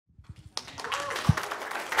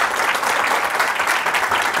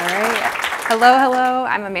Hello, hello.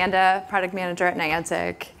 I'm Amanda, product manager at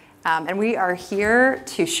Niantic, and we are here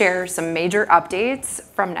to share some major updates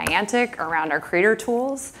from Niantic around our creator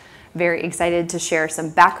tools. Very excited to share some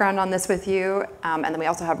background on this with you, and then we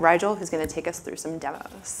also have Rigel, who's going to take us through some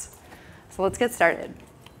demos. So let's get started.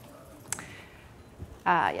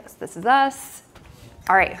 Yes, this is us.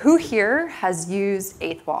 All right, who here has used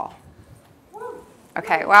 8th Wall?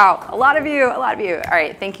 Okay, wow, a lot of you. All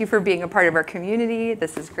right, thank you for being a part of our community.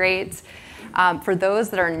 This is great. For those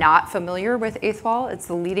that are not familiar with 8th Wall, it's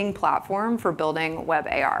the leading platform for building web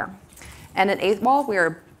AR. And at 8th Wall, we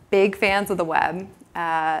are big fans of the web.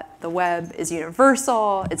 The web is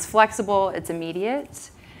universal, it's flexible, it's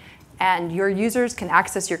immediate, and your users can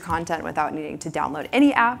access your content without needing to download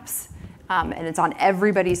any apps, and it's on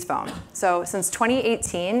everybody's phone. So since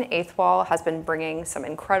 2018, 8th Wall has been bringing some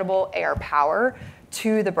incredible AR power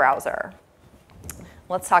to the browser.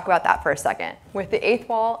 Let's talk about that for a second. With the 8th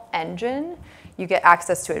Wall engine, you get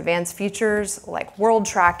access to advanced features like world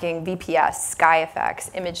tracking, VPS, sky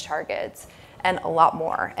effects, image targets, and a lot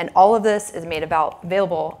more. And all of this is made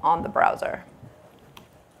available on the browser.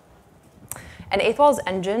 And 8th Wall's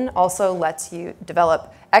engine also lets you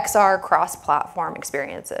develop XR cross-platform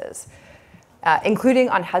experiences, including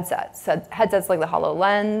on headsets like the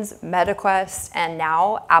HoloLens, MetaQuest, and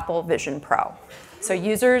now Apple Vision Pro. So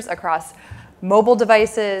users across mobile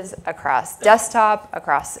devices, across desktop,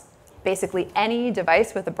 across basically any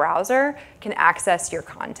device with a browser can access your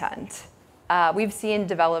content. We've seen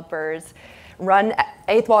developers run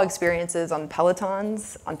 8th Wall experiences on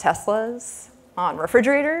Pelotons, on Teslas, on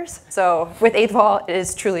refrigerators. So with 8th Wall, it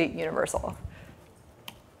is truly universal.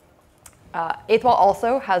 8th Wall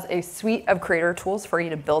also has a suite of creator tools for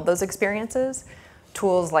you to build those experiences.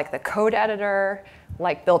 Tools like the code editor,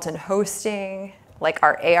 like built-in hosting, like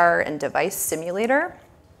our AR and device simulator.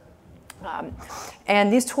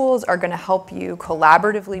 And these tools are going to help you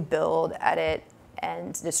collaboratively build, edit,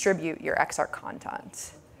 and distribute your XR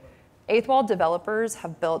content. 8th Wall developers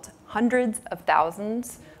have built hundreds of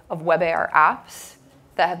thousands of web AR apps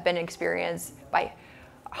that have been experienced by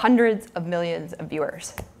hundreds of millions of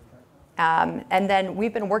viewers. And then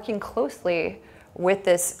we've been working closely with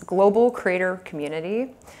this global creator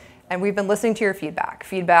community, and we've been listening to your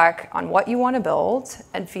feedback on what you want to build,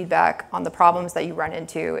 and feedback on the problems that you run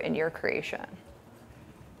into in your creation.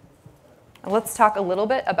 And let's talk a little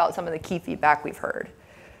bit about some of the key feedback we've heard.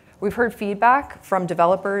 We've heard feedback from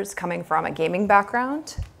developers coming from a gaming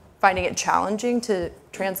background, finding it challenging to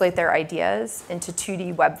translate their ideas into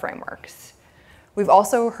 2D web frameworks. We've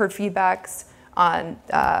also heard feedbacks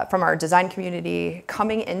from our design community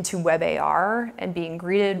coming into web AR and being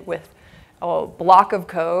greeted with a block of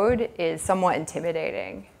code is somewhat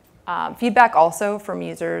intimidating. Feedback also from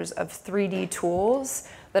users of 3D tools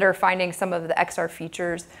that are finding some of the XR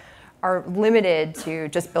features are limited to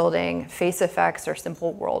just building face effects or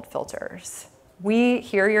simple world filters. We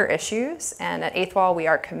hear your issues, and at 8th Wall, we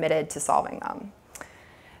are committed to solving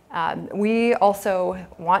them. We also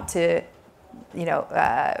want to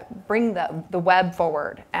bring the web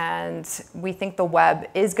forward, and we think the web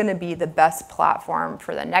is going to be the best platform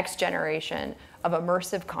for the next generation of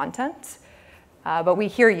immersive content, but we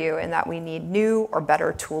hear you in that we need new or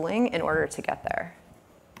better tooling in order to get there.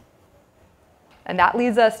 And that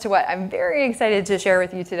leads us to what I'm very excited to share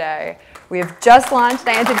with you today. We have just launched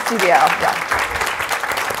Niantic Studio.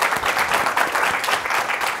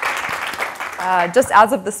 Just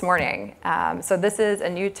as of this morning. So this is a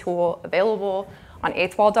new tool available on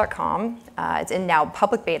 8thwall.com. It's in now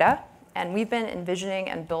public beta, and we've been envisioning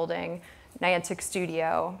and building Niantic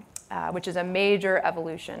Studio, which is a major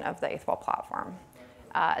evolution of the 8th Wall platform.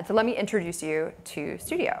 So let me introduce you to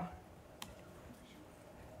Studio.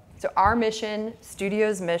 So our mission,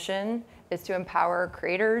 Studio's mission, is to empower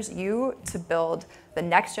creators, you, to build the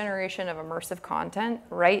next generation of immersive content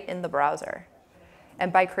right in the browser.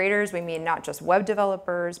 And by creators, we mean not just web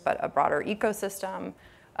developers, but a broader ecosystem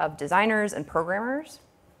of designers and programmers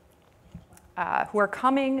who are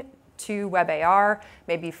coming to web AR,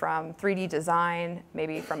 maybe from 3D design,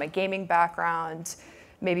 maybe from a gaming background,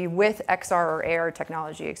 maybe with XR or AR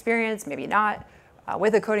technology experience, maybe not,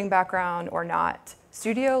 with a coding background or not.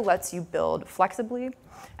 Studio lets you build flexibly,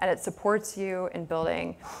 and it supports you in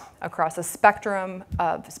building across a spectrum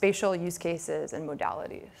of spatial use cases and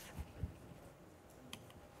modalities.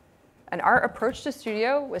 And our approach to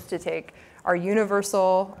Studio was to take our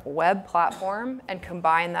universal web platform and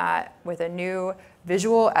combine that with a new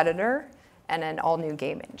visual editor and an all-new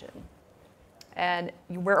game engine. And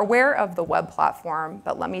we're aware of the web platform,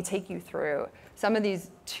 but let me take you through some of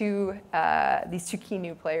these two key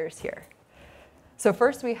new players here. So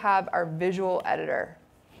first we have our visual editor.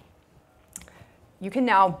 you can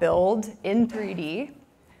now build in 3D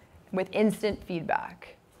with instant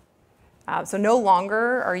feedback. So no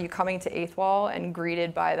longer are you coming to 8th Wall and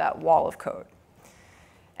greeted by that wall of code.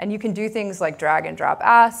 And you can do things like drag and drop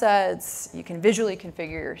assets. You can visually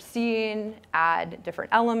configure your scene, add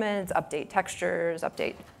different elements, update textures,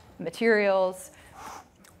 update materials.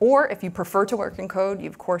 Or if you prefer to work in code, you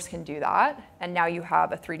of course can do that. And now you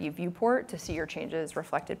have a 3D viewport to see your changes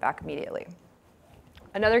reflected back immediately.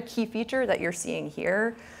 Another key feature that you're seeing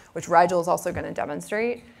here, which Rigel is also going to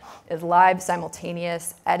demonstrate, is live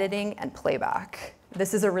simultaneous editing and playback.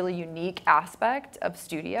 This is a really unique aspect of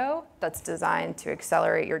Studio that's designed to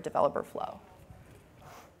accelerate your developer flow.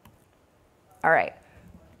 All right,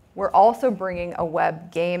 we're also bringing a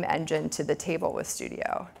web game engine to the table with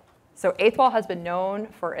Studio. So 8th Wall has been known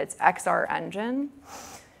for its XR engine,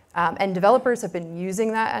 and developers have been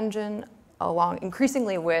using that engine along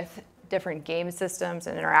increasingly with different game systems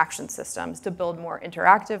and interaction systems to build more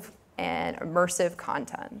interactive and immersive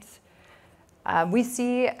content. We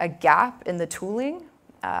see a gap in the tooling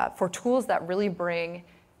for tools that really bring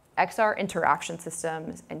XR interaction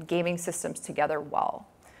systems and gaming systems together well.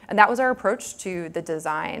 And that was our approach to the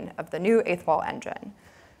design of the new 8th Wall engine,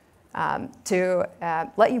 to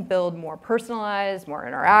let you build more personalized, more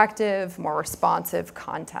interactive, more responsive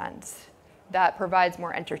content that provides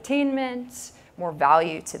more entertainment, more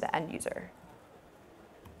value to the end user.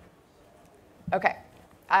 Okay,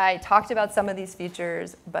 I talked about some of these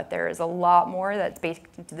features, but there is a lot more that's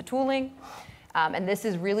baked into the tooling. And this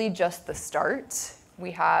is really just the start.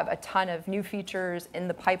 We have a ton of new features in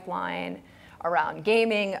the pipeline around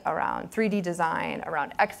gaming, around 3D design,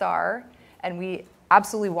 around XR. And we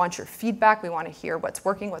absolutely want your feedback. We want to hear what's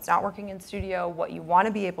working, what's not working in Studio, what you want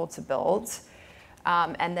to be able to build.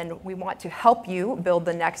 And then we want to help you build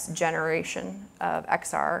the next generation of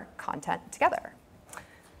XR content together.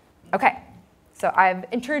 OK, so I've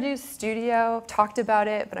introduced Studio, talked about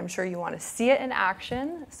it, but I'm sure you want to see it in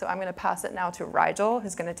action. So I'm going to pass it now to Rigel,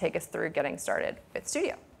 who's going to take us through getting started with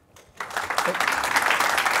Studio.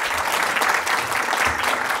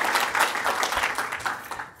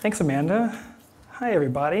 Thanks, Amanda. Hi,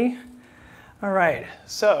 everybody. All right,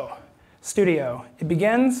 so Studio. It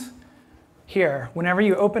begins here. Whenever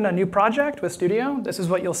you open a new project with Studio, this is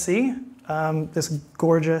what you'll see. This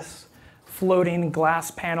gorgeous floating glass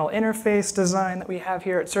panel interface design that we have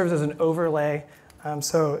here. It serves as an overlay,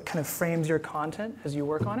 so it kind of frames your content as you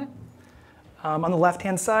work on it. On the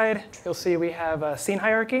left-hand side, you'll see we have a scene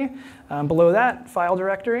hierarchy. Below that, file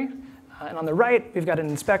directory. And on the right, we've got an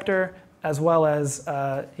inspector, as well as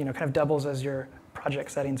kind of doubles as your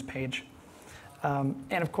project settings page.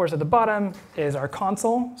 And of course, at the bottom is our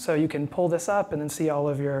console. So you can pull this up and then see all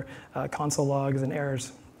of your console logs and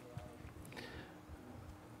errors.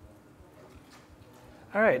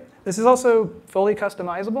 All right, this is also fully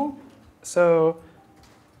customizable. So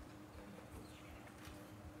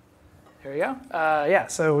there we go. Yeah,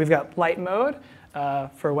 so we've got light mode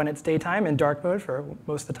for when it's daytime and dark mode for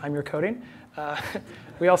most of the time you're coding.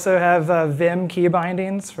 We also have Vim key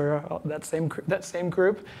bindings for that same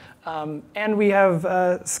group. And we have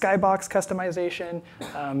skybox customization.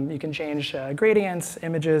 You can change gradients,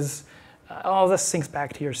 images. All of this syncs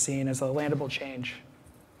back to your scene as a landable change.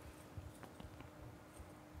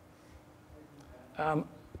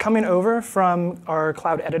 Coming over from our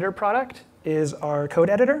Cloud Editor product is our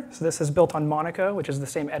code editor. So this is built on Monaco, which is the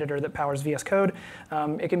same editor that powers VS Code.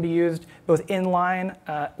 It can be used both inline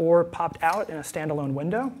or popped out in a standalone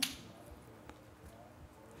window.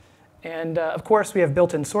 And of course, we have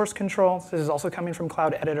built-in source control. This is also coming from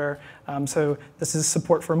Cloud Editor. So this is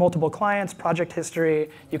support for multiple clients, project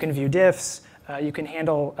history. You can view diffs. You can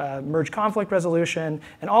handle merge conflict resolution.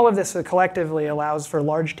 And all of this collectively allows for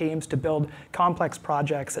large teams to build complex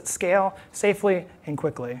projects at scale, safely, and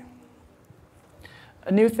quickly.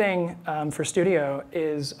 A new thing for Studio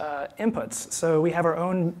is inputs. So we have our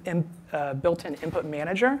own built-in input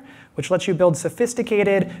manager, which lets you build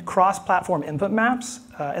sophisticated cross-platform input maps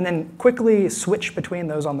and then quickly switch between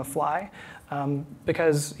those on the fly.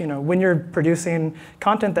 Because when you're producing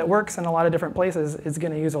content that works in a lot of different places, it's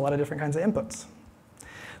going to use a lot of different kinds of inputs.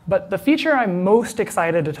 But the feature I'm most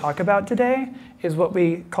excited to talk about today is what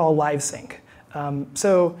we call live sync.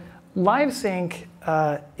 So live sync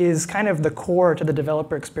is kind of the core to the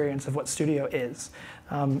developer experience of what Studio is.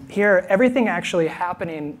 Here, everything actually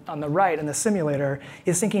happening on the right in the simulator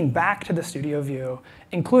is syncing back to the Studio view,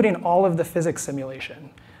 including all of the physics simulation.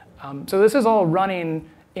 So this is all running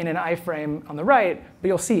in an iframe on the right, but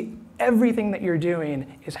you'll see everything that you're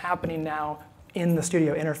doing is happening now in the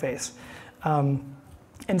Studio interface.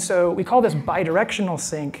 And so we call this bidirectional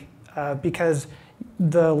sync because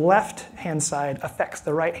the left-hand side affects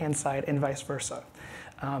the right-hand side and vice versa.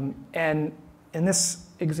 And in this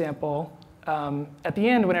example, at the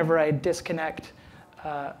end, whenever I disconnect,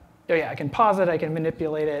 oh yeah, I can pause it, I can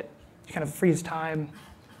manipulate it, kind of freeze time.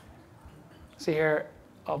 See here,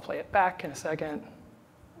 I'll play it back in a second.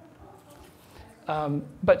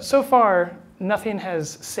 But so far, nothing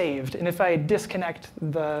has saved. And if I disconnect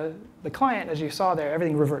the client, as you saw there,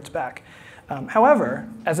 everything reverts back. However,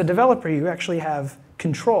 as a developer, you actually have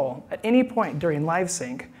control at any point during live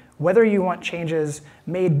sync, whether you want changes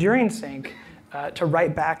made during sync to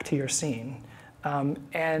write back to your scene.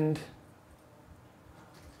 And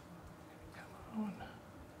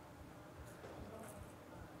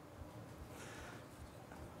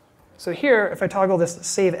so here, if I toggle this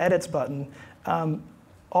Save Edits button,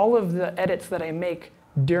 all of the edits that I make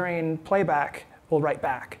during playback will write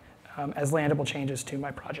back as landable changes to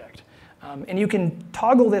my project. And you can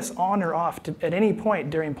toggle this on or off at any point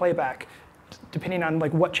during playback, depending on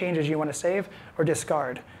like what changes you want to save or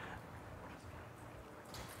discard.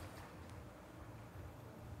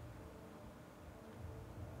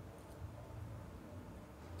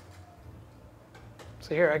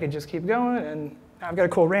 So here I could just keep going, and I've got a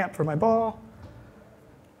cool ramp for my ball.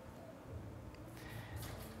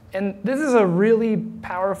 And this is a really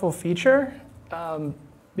powerful feature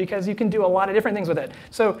because you can do a lot of different things with it.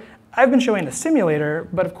 So I've been showing the simulator,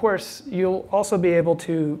 but of course, you'll also be able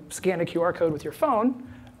to scan a QR code with your phone,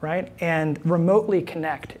 right, and remotely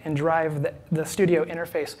connect and drive the studio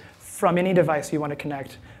interface from any device you want to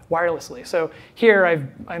connect wirelessly. So here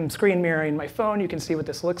I'm screen mirroring my phone. You can see what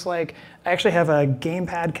this looks like. I actually have a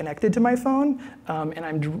gamepad connected to my phone, and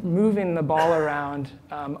I'm moving the ball around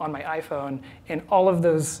on my iPhone, and all of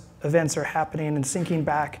those events are happening and syncing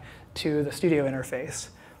back to the studio interface.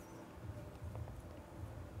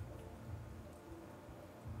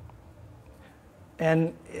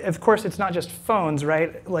 And of course, it's not just phones,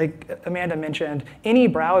 right? Like Amanda mentioned, any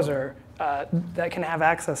browser that can have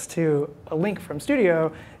access to a link from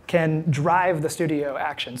Studio can drive the Studio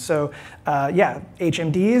action. So yeah,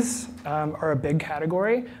 HMDs are a big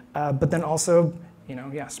category, but then also,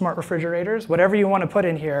 yeah, smart refrigerators. Whatever you want to put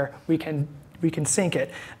in here, we can sync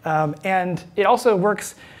it. And it also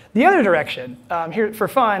works the other direction. Here, for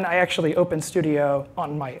fun, I actually open Studio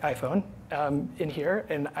on my iPhone in here,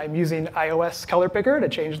 and I'm using iOS color picker to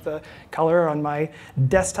change the color on my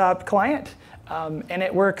desktop client. And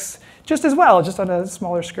it works just as well, just on a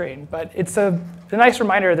smaller screen. But it's a nice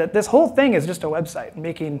reminder that this whole thing is just a website,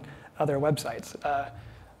 making other websites.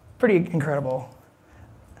 Pretty incredible.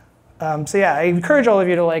 So yeah, I encourage all of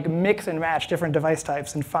you to like mix and match different device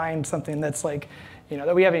types and find something that's like,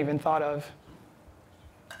 that we haven't even thought of.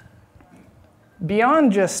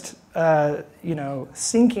 Beyond just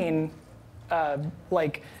syncing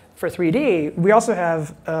like for 3D, we also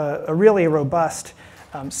have a really robust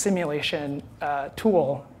simulation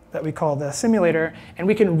tool that we call the simulator, and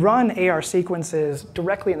we can run AR sequences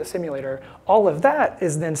directly in the simulator. All of that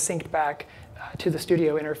is then synced back to the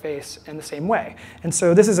Studio interface in the same way. And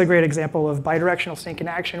so this is a great example of bidirectional sync in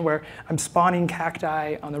action, where I'm spawning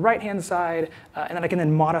cacti on the right-hand side, and then I can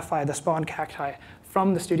then modify the spawned cacti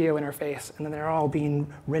from the Studio interface, and then they're all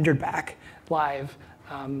being rendered back live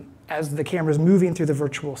as the camera's moving through the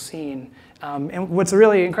virtual scene. And what's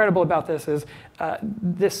really incredible about this is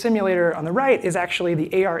this simulator on the right is actually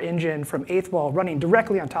the AR engine from 8th Wall running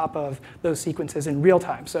directly on top of those sequences in real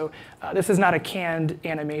time. So this is not a canned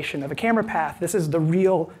animation of a camera path. This is the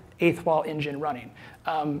real 8th Wall engine running.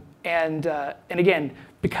 And again,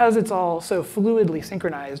 because it's all so fluidly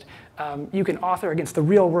synchronized, you can author against the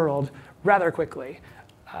real world rather quickly,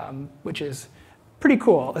 which is pretty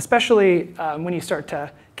cool, especially when you start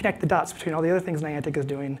to connect the dots between all the other things Niantic is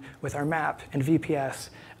doing with our map and VPS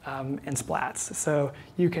and splats. So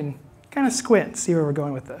you can kind of squint and see where we're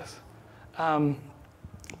going with this.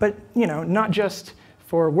 But not just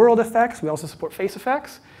for world effects, we also support face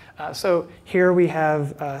effects. So here we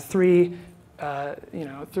have three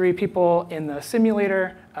people in the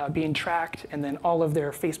simulator being tracked, and then all of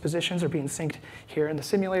their face positions are being synced here in the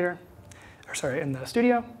simulator, or sorry, in the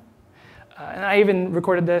studio. And I even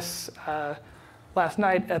recorded this last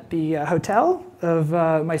night at the hotel of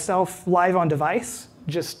myself live on device,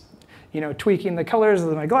 just tweaking the colors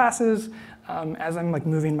of my glasses as I'm like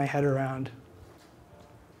moving my head around.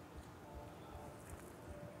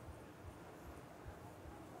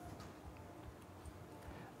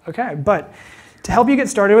 Okay, but to help you get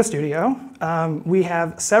started with Studio, we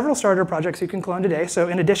have several starter projects you can clone today. So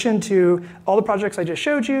in addition to all the projects I just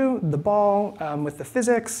showed you, the ball with the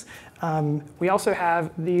physics, we also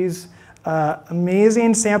have these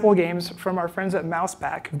amazing sample games from our friends at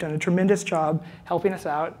Mousepack, who've done a tremendous job helping us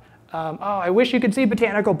out. Oh, I wish you could see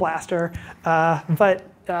Botanical Blaster, but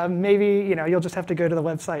maybe you'll just have to go to the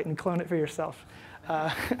website and clone it for yourself.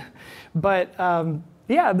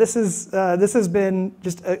 Yeah, this has been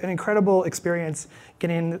just an incredible experience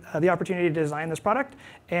getting the opportunity to design this product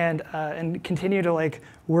and continue to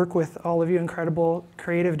work with all of you incredible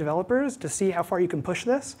creative developers to see how far you can push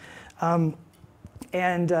this. Let's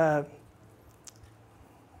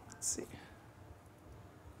see.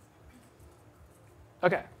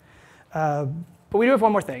 OK. But we do have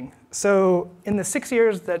one more thing. So in the 6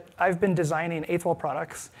 years that I've been designing eighth wall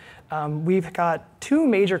products, we've got two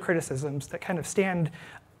major criticisms that kind of stand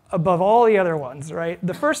above all the other ones, right?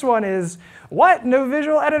 The first one is, what, no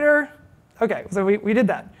visual editor? OK, so we did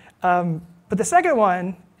that. But the second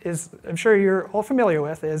one is, I'm sure you're all familiar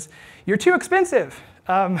with, is you're too expensive,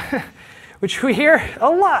 which we hear a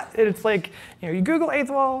lot. It's like, you Google eighth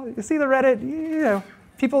wall, you see the Reddit,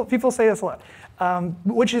 people say this a lot.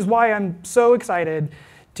 Which is why I'm so excited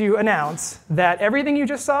to announce that everything you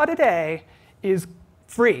just saw today is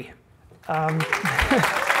free.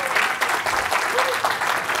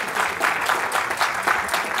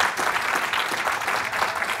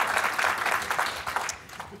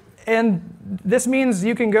 And this means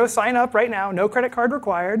you can go sign up right now, no credit card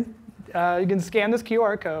required. You can scan this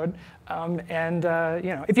QR code.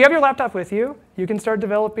 If you have your laptop with you, you can start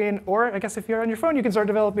developing, or I guess if you're on your phone, you can start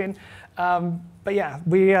developing. But yeah,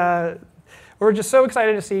 we're just so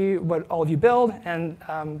excited to see what all of you build, and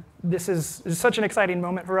this is such an exciting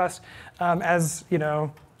moment for us as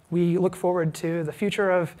we look forward to the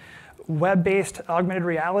future of web-based augmented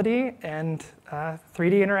reality and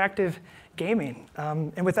 3D interactive gaming.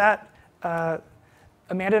 And with that,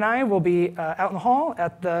 Amanda and I will be out in the hall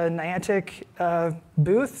at the Niantic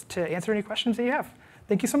booth to answer any questions that you have.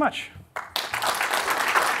 Thank you so much.